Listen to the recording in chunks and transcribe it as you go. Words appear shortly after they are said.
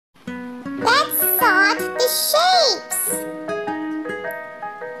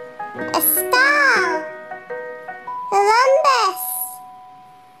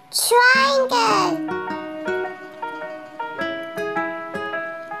triangle,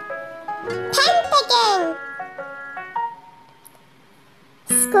 pentagon,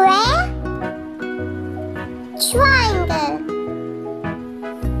 square, triangle,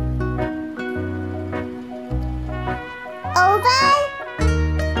 oval,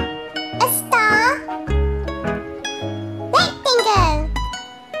 a star, rectangle,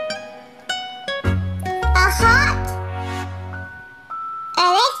 a heart, a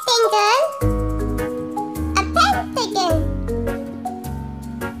rectangle, a pentagon,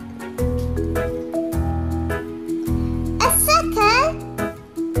 a circle,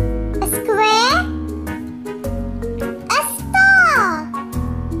 a square, a star.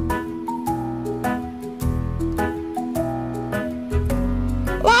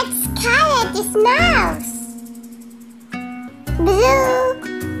 Let's color this mouse. Blue,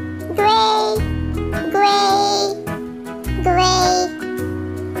 gray, gray, gray,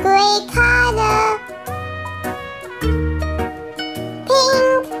 gray color.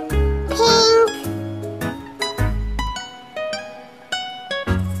 Pink, pink.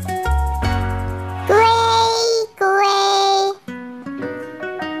 Gray, gray.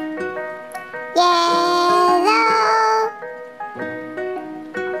 Yellow.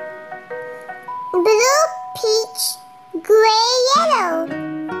 Blue, peach, gray, yellow.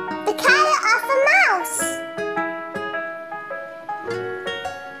 The color of a mouse.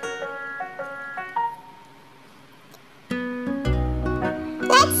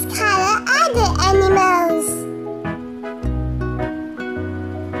 Let's color other animals.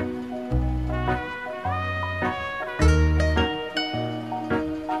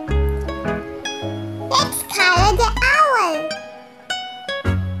 Let's color the owl.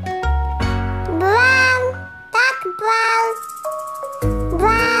 Brown, dark brown,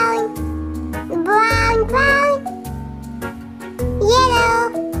 brown, brown, brown. Yellow,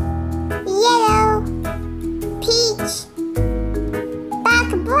 yellow, peach, dark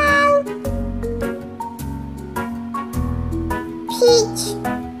brown, peach,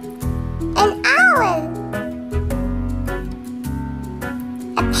 an owl,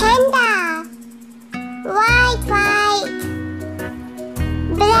 a panda, white, white,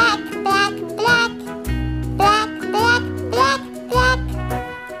 black, black, black, black, black, black, black,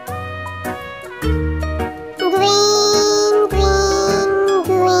 green, green,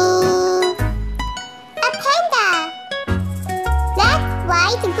 green, a panda, black,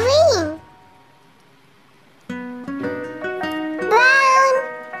 white, green, brown,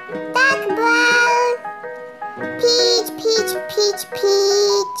 dark brown, peach, peach, peach,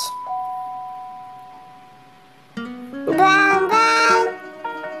 peach, brown, brown,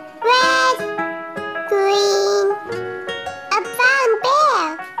 red, green, a brown bear,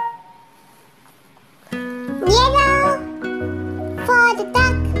 yellow for the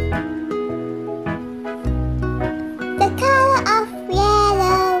duck, the color of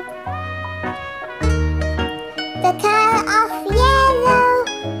yellow, the color of yellow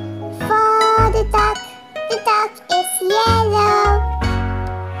for the duck is yellow.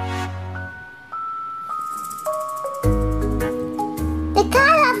 The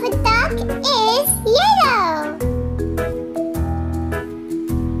color of a duck is yellow.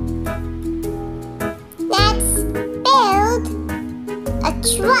 Let's build a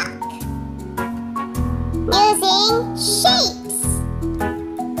truck using shapes,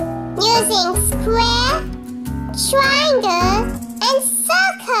 using square, triangle, and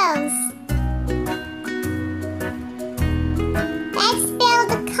circles. Let's build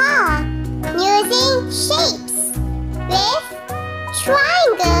a car using shapes with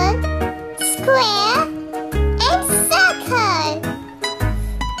triangle, square, and circle.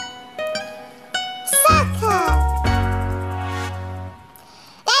 Circle.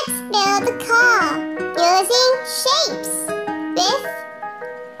 Let's build a car using shapes with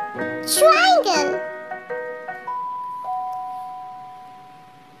triangle,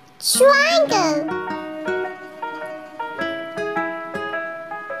 triangle.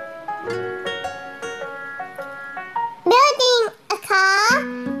 Building a car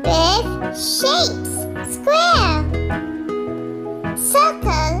with shapes, square,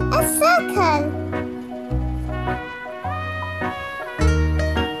 circle, a circle.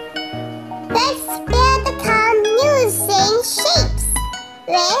 Let's build a car using shapes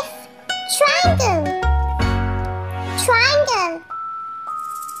with triangle, triangle,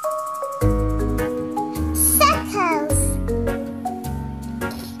 circles,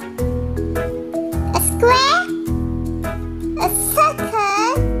 a square, a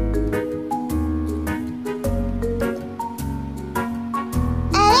circle,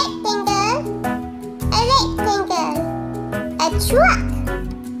 a rectangle, a truck,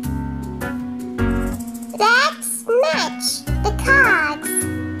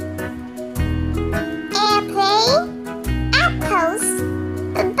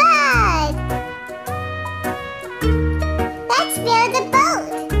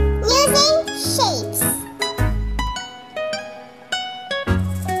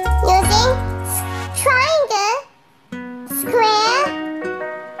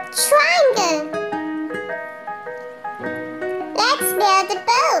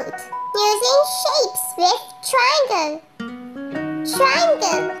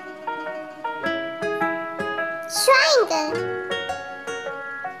 triangle.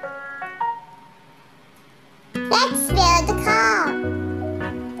 Let's build a car,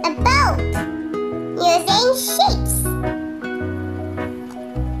 a boat, using shapes.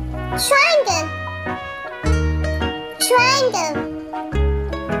 Triangle, triangle,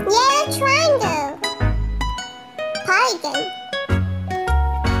 yellow triangle, polygon.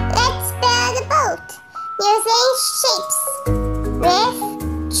 Let's build a boat using shapes with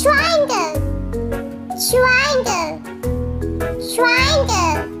triangle, triangle,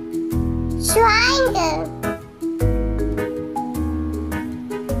 triangle, triangle.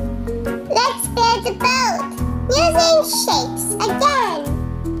 Let's build a boat using shapes again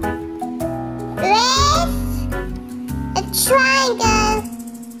with a triangle,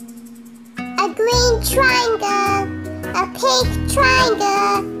 a green triangle, a pink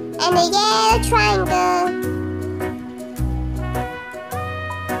triangle, and a yellow triangle.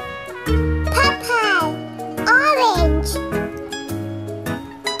 Purple, orange,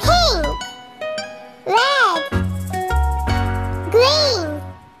 pink, red, green,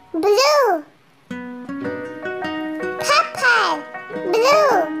 blue. Purple,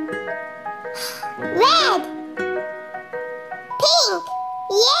 blue, red, pink,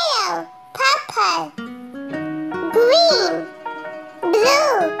 yellow, purple, green,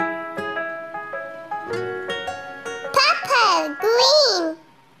 blue, purple, green,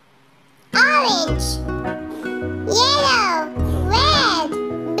 orange, yellow, red,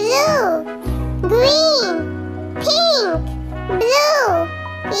 blue, green, pink, blue,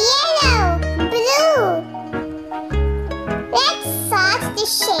 yellow, blue. Let's sort the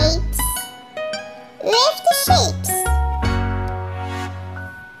shapes with the shapes.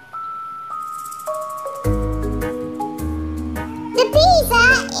 The pizza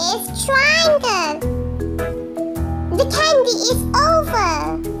is triangle. The candy is oval.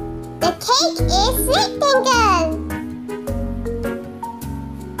 The cake is rectangle.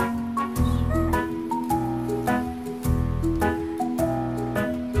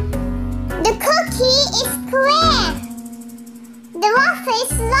 The cookie is square. The waffle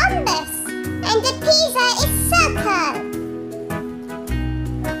is rhombus. And the pizza is circle.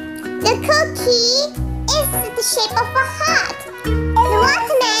 The cookie is the shape of a heart. The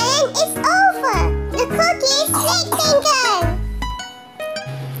watermelon is oval. The cookie is rectangle.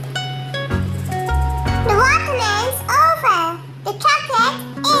 The watermelon is oval. The chocolate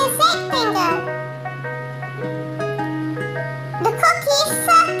is rectangle. The cookie is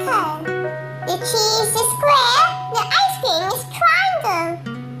circle. The cheese is square. The ice cream is triangle.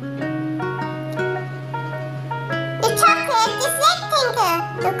 The chocolate is rectangle.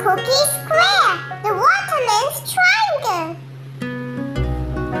 The cookie is square. The watermelon is triangle.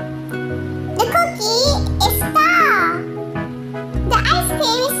 The cookie is star. The ice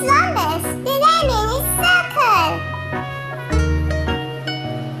cream is rhombus. The lemon is circle.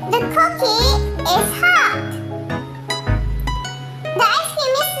 The cookie is heart. The ice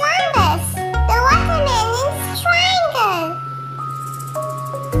cream is rhombus. The watermelon is triangle.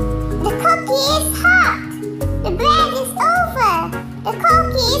 The cookie is heart. The bread is oval. The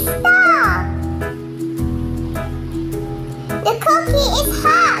cookie is star. The cookie is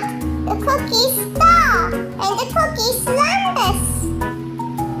heart. The cookie is star. And the cookie is rhombus.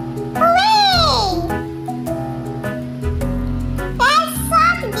 Hooray! Let's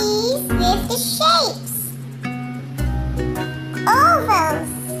sort these with the shapes.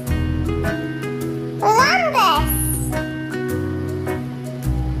 Ovals, rhombus,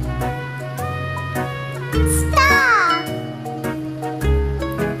 star,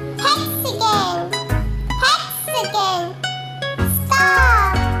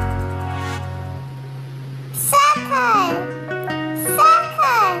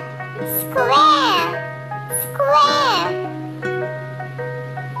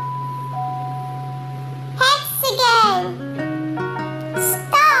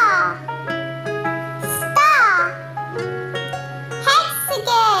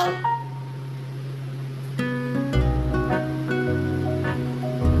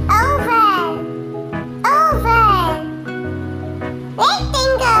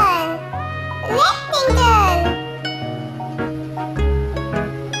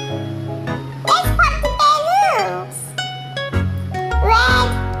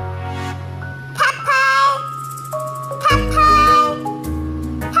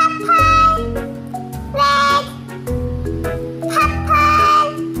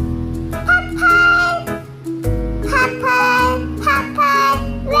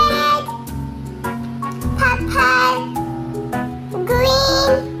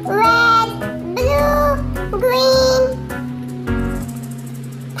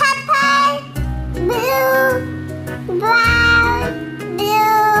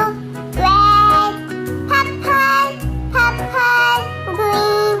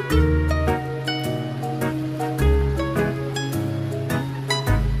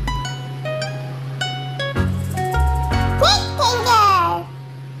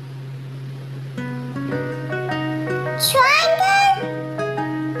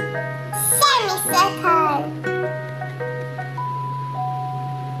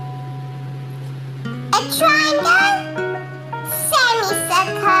 A triangle.